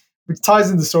Mumbai, which ties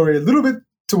in the story a little bit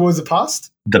towards the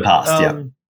past. But how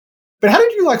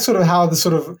did you like sort of how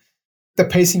the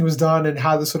pacing was done and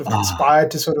how they sort of conspired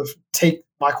to sort of take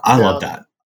Michael down? I love that.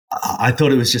 I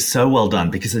thought it was just so well done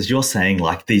because, as you're saying,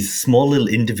 like these small little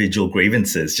individual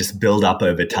grievances just build up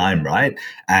over time, right?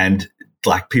 And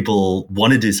like people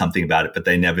want to do something about it, but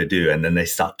they never do. And then they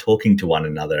start talking to one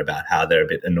another about how they're a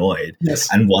bit annoyed.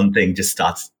 Yes. And one thing just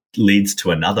leads to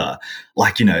another.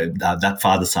 Like, that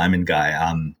Father Simon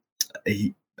guy,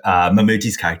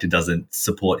 Mammootty's character doesn't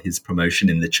support his promotion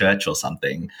in the church or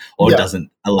something, or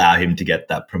doesn't allow him to get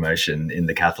that promotion in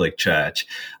the Catholic Church.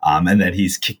 And then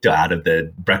he's kicked out of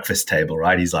the breakfast table,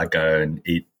 right? He's like, go and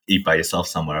eat by yourself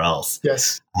somewhere else.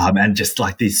 Yes. And just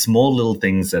like these small little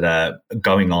things that are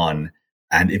going on,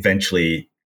 and eventually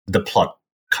the plot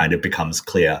kind of becomes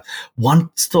clear. One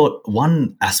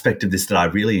aspect of this that I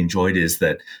really enjoyed is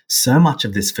that so much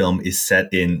of this film is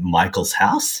set in Michael's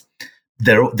house.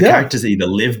 The characters either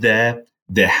live there,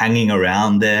 they're hanging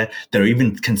around there, they're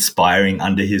even conspiring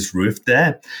under his roof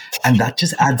there. And that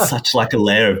just adds such like a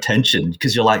layer of tension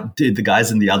because you're like, dude, the guy's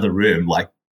in the other room,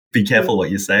 like, be careful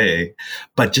what you're saying.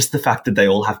 But just the fact that they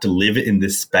all have to live in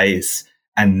this space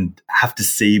and have to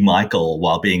see Michael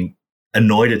while being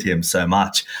annoyed at him so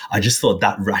much, I just thought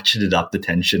that ratcheted up the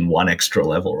tension one extra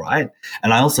level, right?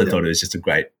 And I also thought it was just a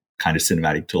great kind of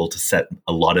cinematic tool to set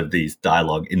a lot of these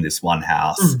dialogue in this one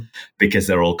house because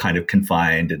they're all kind of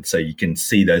confined, and so you can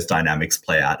see those dynamics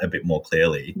play out a bit more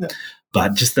clearly.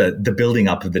 But just the building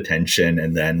up of the tension,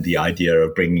 and then the idea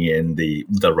of bringing in the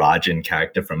Rajan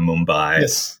character from Mumbai,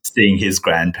 seeing his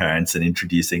grandparents and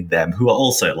introducing them, who are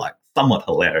also like somewhat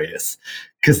hilarious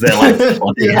because they're like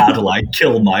plotting how to like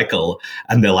kill Michael,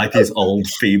 and they're like these old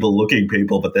feeble looking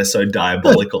people, but they're so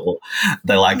diabolical.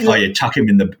 They're like, don't chuck him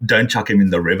in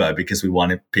the river because we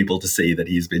want people to see that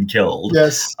he's been killed.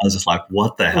 Yes. I was just like,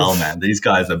 what the hell, man? These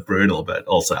guys are brutal, but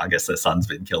also I guess their son's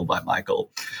been killed by Michael.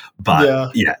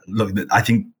 But look, I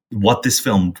think what this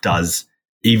film does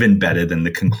even better than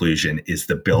the conclusion is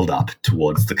the build up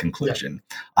towards the conclusion.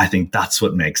 Yeah. I think that's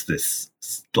what makes this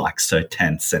like so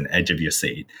tense and edge of your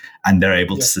seat. And they're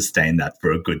able to sustain that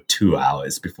for a good 2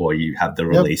 hours before you have the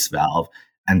release valve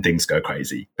and things go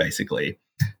crazy, basically.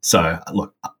 So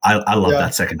look, I love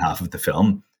that second half of the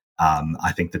film.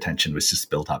 I think the tension was just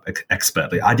built up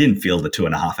expertly. I didn't feel the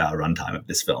 2.5 hour runtime of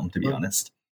this film, to be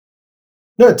honest.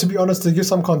 No, to be honest, to give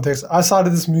some context, I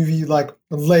started this movie like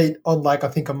late on, like I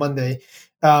think a Monday,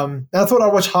 and I thought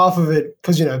I'd watch half of it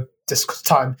because just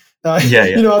time. I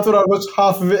thought I'd watch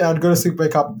half of it and I'd go to sleep,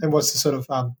 wake up, and watch the sort of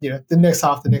the next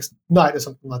half the next night or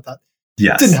something like that.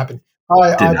 Yes, didn't happen.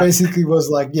 I basically was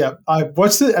like, I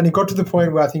watched it and it got to the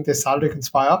point where I think they started to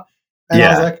conspire, and I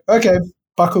was like, okay,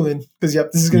 buckle in because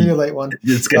this is going to be a late one.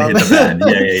 It's going to hit the fan.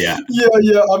 Yeah.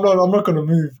 I'm not going to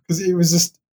move because it was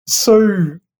just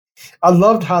so. I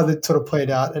loved how they sort of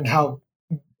played out and how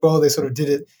well they sort of did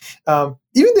it.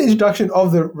 Even the introduction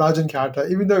of the Rajan character,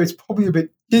 even though it's probably a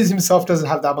bit, he himself doesn't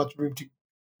have that much room to do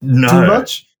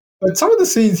much. But some of the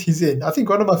scenes he's in, I think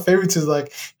one of my favorites is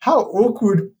like, how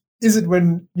awkward is it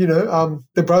when,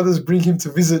 the brothers bring him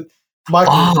to visit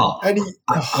Michael? And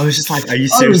I was just like, are you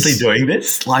seriously doing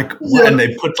this? Like, and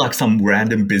they put like some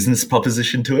random business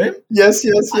proposition to him? Yes.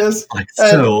 Like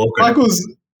so awkward. Michael's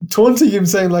taunting him,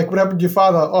 saying like, "What happened to your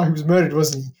father? Oh, he was murdered,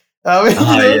 wasn't he?"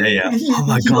 Oh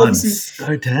my god,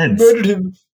 so tense. Murdered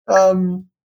him.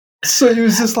 So it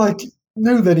was just like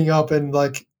no letting up, and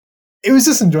like it was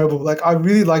just enjoyable. Like I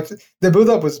really liked it. The build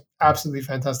up was absolutely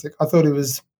fantastic. I thought it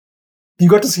was. You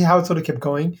got to see how it sort of kept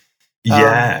going.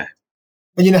 Yeah.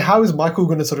 And how is Michael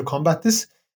going to sort of combat this?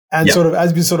 And sort of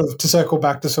as we sort of to circle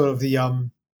back to sort of the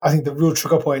I think the real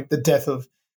trigger point, the death of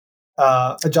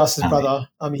Ajas's brother.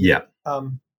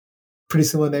 Pretty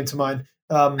similar name to mine.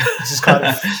 Which is kind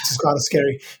of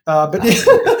scary. But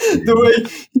the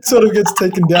way he sort of gets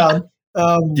taken down.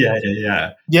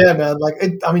 Yeah, man.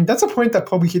 Like, that's a point that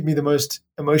probably hit me the most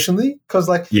emotionally because,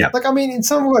 in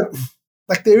some way,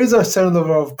 like there is a certain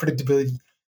level of predictability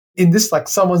in this. Like,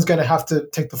 someone's going to have to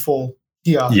take the fall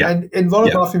here, and in a lot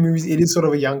of mafia movies, it is sort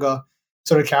of a younger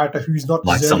sort of character who's not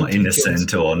like someone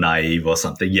innocent or naive or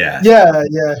something. Yeah,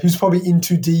 who's probably in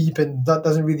too deep and that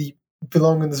doesn't really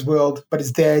belong in this world, but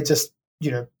is there just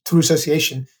through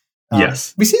association.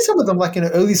 Yes, we see some of them like in an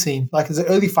early scene, like there's an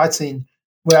early fight scene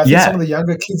where I think some of the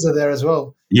younger kids are there as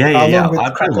well. I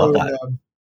love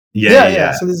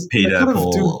that. So there's Peter,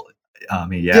 Paul.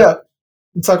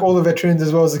 It's like all the veterans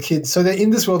as well as the kids. So they're in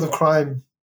this world of crime,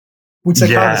 which they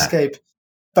can't escape.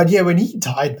 But when he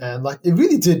died, man, like it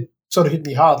really did sort of hit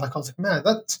me hard. Like I was like, man,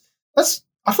 that's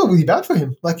I felt really bad for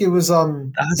him. Like it was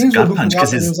that's a gut punch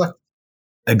because it was like.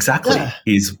 Exactly.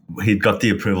 He'd got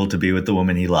the approval to be with the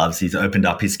woman he loves. He's opened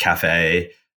up his cafe.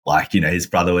 Like, his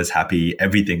brother was happy.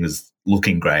 Everything was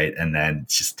looking great. And then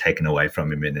it's just taken away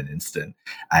from him in an instant.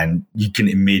 And you can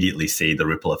immediately see the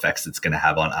ripple effects it's going to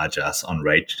have on Ajas, on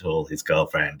Rachel, his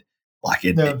girlfriend. Like,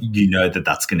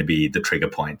 that's going to be the trigger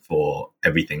point for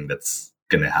everything that's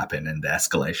going to happen and the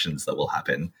escalations that will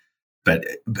happen. But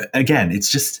again, it's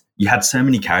just, you had so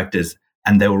many characters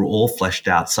and they were all fleshed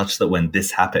out such that when this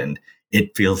happened,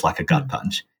 it feels like a gut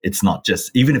punch. It's not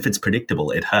just, even if it's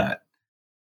predictable, it hurt.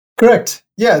 Correct.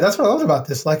 Yeah, that's what I love about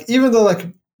this. Like, even though,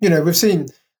 like, we've seen,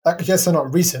 like, I guess they're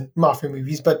not recent mafia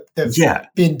movies, but they've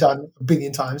been done a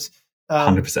billion times.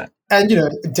 100%. And,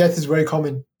 death is very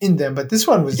common in them, but this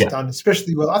one was done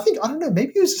especially well. I don't know,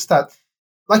 maybe it was just that,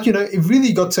 like, it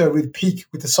really got to a real peak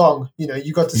with the song.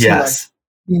 You got to see, like,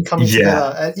 them coming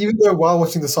together. And even though while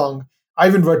watching the song, I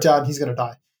even wrote down he's going to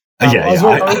die. I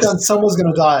wrote down someone's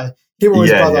going to die. Him or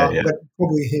his brother, but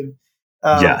probably him.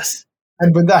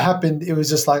 And when that happened, it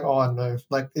was just like, oh no,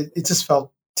 like it just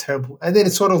felt terrible. And then it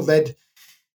sort of led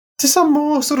to some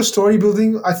more sort of story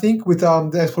building, I think, with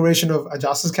the exploration of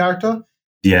Ajas's character.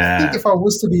 Yeah. I think if I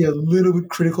was to be a little bit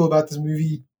critical about this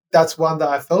movie, that's one that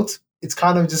I felt. It's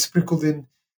kind of just sprinkled in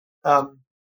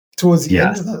towards the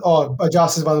end.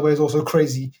 Ajas, by the way, is also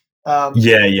crazy.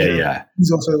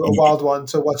 He's also a wild one,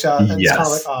 so watch out. And it's kind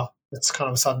of like, it's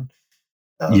kind of sudden.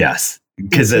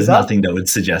 Because there's nothing that would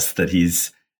suggest that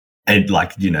he's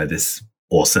this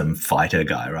awesome fighter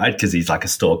guy, right? Because he's like a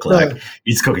store clerk. Right.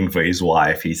 He's cooking for his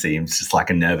wife. He seems just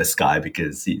like a nervous guy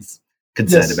because he's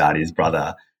concerned about his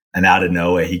brother. And out of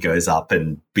nowhere, he goes up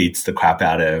and beats the crap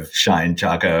out of Shine,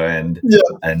 Chaco, and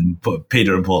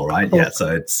Peter and Paul, right? Yeah,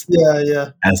 so it's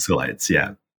escalates.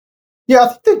 Yeah, I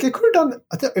think they could have done.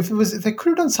 They could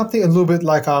have done something a little bit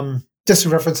like just to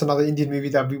reference another Indian movie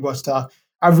that we watched.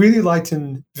 I really liked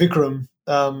in Vikram.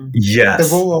 The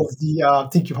role of the. I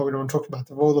think you probably don't want to talk about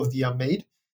the role of the maid.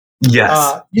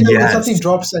 Yes. When something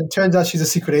drops and turns out she's a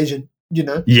secret agent,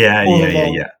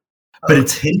 Yeah. But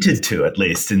it's hinted to, at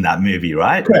least in that movie,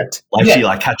 right? Correct. Like she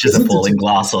catches a falling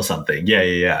glass or something.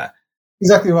 Yeah.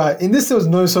 Exactly right. In this, there's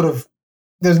no sort of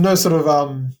there's nothing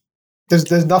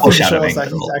to show us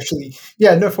that he's actually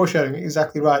no foreshadowing.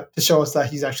 Exactly right, to show us that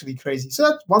he's actually crazy. So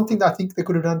that's one thing that I think they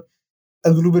could have done a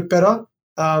little bit better.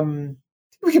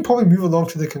 We can probably move along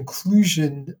to the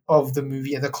conclusion of the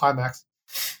movie and the climax.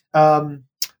 Were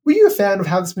you a fan of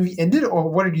how this movie ended, or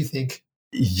what did you think?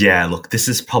 Yeah, look, this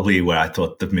is probably where I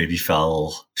thought the movie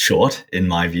fell short, in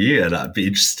my view, and I'd be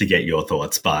interested to get your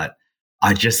thoughts. But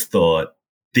I just thought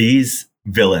these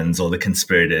villains or the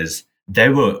conspirators, they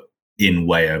were in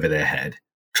way over their head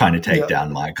trying to take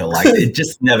down Michael. Like, it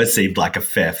just never seemed like a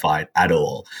fair fight at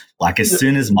all. Like, as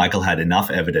soon as Michael had enough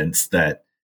evidence that,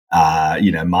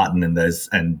 Martin and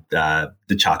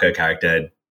the Chaco character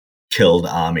had killed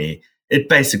Army, it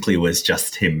basically was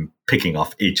just him picking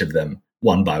off each of them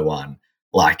one by one.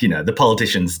 Like, the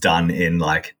politician's done in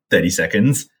like 30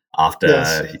 seconds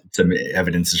after some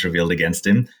evidence is revealed against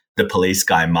him. The police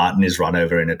guy, Martin, is run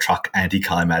over in a truck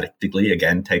anticlimactically.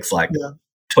 Again, takes like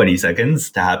 20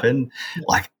 seconds to happen. Yeah.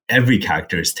 Like, every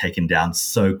character is taken down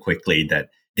so quickly that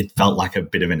it felt like a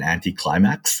bit of an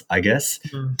anticlimax, I guess.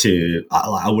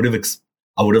 I would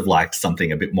have liked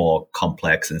something a bit more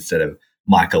complex instead of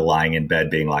Michael lying in bed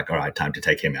being like, all right, time to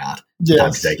take him out.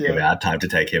 Time to take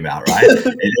him out, right?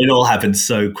 it all happened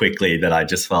so quickly that I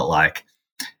just felt like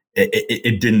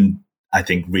it didn't, I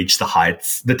think, reach the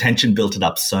heights. The tension built it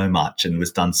up so much and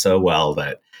was done so well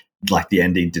that like the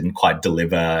ending didn't quite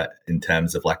deliver in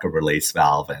terms of like a release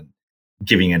valve and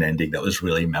giving an ending that was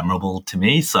really memorable to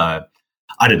me. So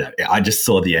I don't know. I just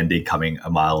saw the ending coming a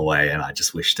mile away and I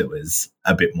just wished it was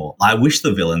a bit more. I wish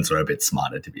the villains were a bit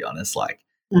smarter, to be honest. Like,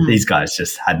 these guys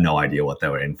just had no idea what they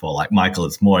were in for. Like, Michael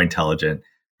is more intelligent,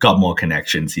 got more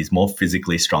connections. He's more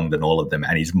physically strong than all of them,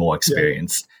 and he's more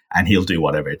experienced. And he'll do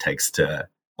whatever it takes to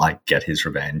like get his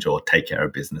revenge or take care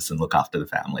of business and look after the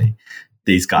family.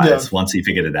 These guys, once he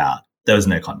figured it out, there was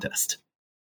no contest.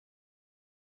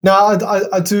 No,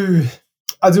 I do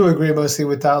agree mostly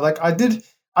with that. Like, I did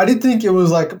think it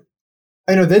was like,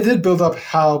 they did build up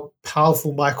how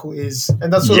powerful Michael is,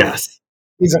 and that's sort of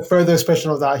is a further expression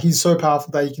of that. He's so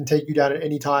powerful that he can take you down at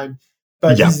any time,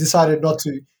 but he's decided not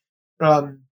to,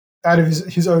 out of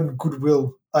his own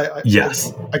goodwill. I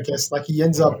guess. Like, he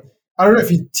ends up, I don't know if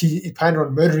he planned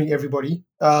on murdering everybody.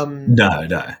 No.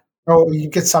 Or he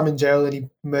gets some in jail and he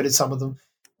murdered some of them.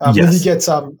 But he gets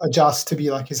Adjust to be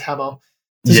like his hammer.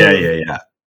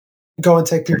 Go and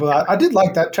take people out. I did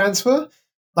like that transfer.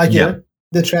 Like,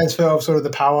 the transfer of sort of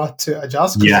the power to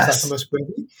Adjust because he's like the most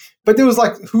worthy. But there was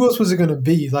like, who else was it going to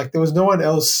be? Like, there was no one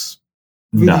else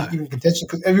really even contention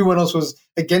because everyone else was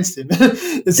against him.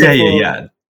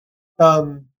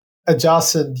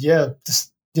 Adjust and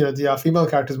just the female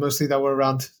characters mostly that were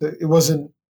around. So there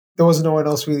wasn't no one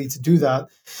else really to do that.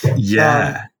 But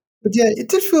it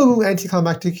did feel a little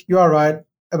anticlimactic. You are right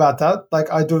about that.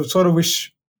 Like, I do sort of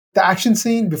wish the action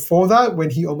scene before that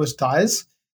when he almost dies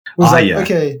was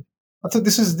okay, I thought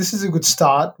this is a good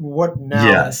start. What now?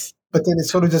 Yes. But then it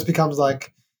sort of just becomes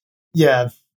like,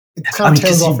 it kind of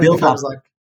tails off and becomes like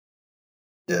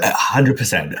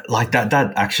 100%. Like that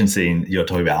action scene you're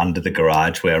talking about under the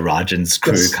garage where Rajan's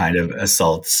crew kind of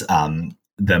assaults the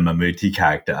Mammootty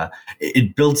character.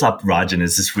 It builds up Rajan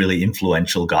as this really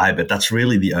influential guy, but that's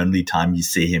really the only time you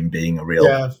see him being a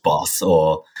real boss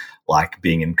or like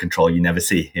being in control. You never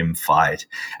see him fight.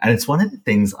 And it's one of the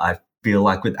things I feel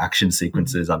like with action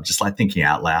sequences, I'm just like thinking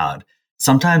out loud.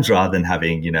 Sometimes rather than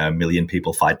having, a million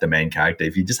people fight the main character,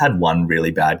 if you just had one really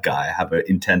bad guy have an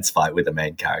intense fight with the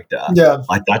main character,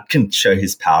 like that can show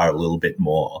his power a little bit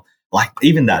more. Like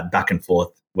even that back and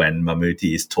forth when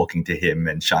Mammootty is talking to him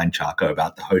and Shine Charco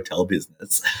about the hotel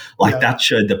business, like that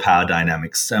showed the power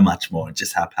dynamics so much more and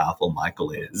just how powerful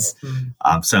Michael is,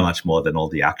 so much more than all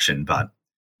the action. But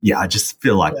I just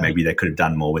feel like maybe they could have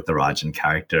done more with the Rajan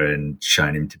character and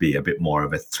shown him to be a bit more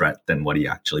of a threat than what he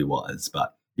actually was.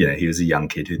 But he was a young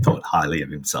kid who thought highly of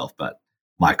himself, but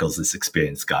Michael's this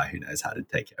experienced guy who knows how to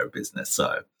take care of business.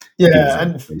 So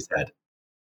and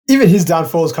even his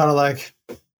downfall is kind of like,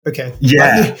 okay.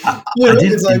 Yeah. I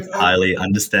didn't entirely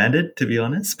understand it, to be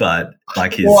honest, but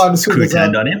like his crew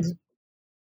turned on him.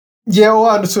 Yeah, all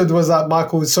I understood was that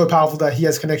Michael is so powerful that he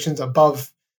has connections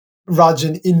above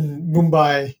Rajan in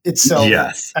Mumbai itself.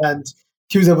 Yes. And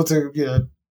he was able to,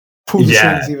 pull the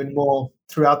strings even more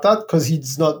throughout that because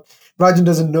Rajan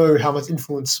doesn't know how much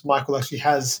influence Michael actually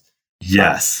has.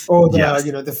 Yes. Or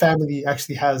the family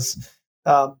actually has,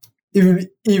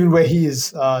 even where he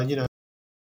is,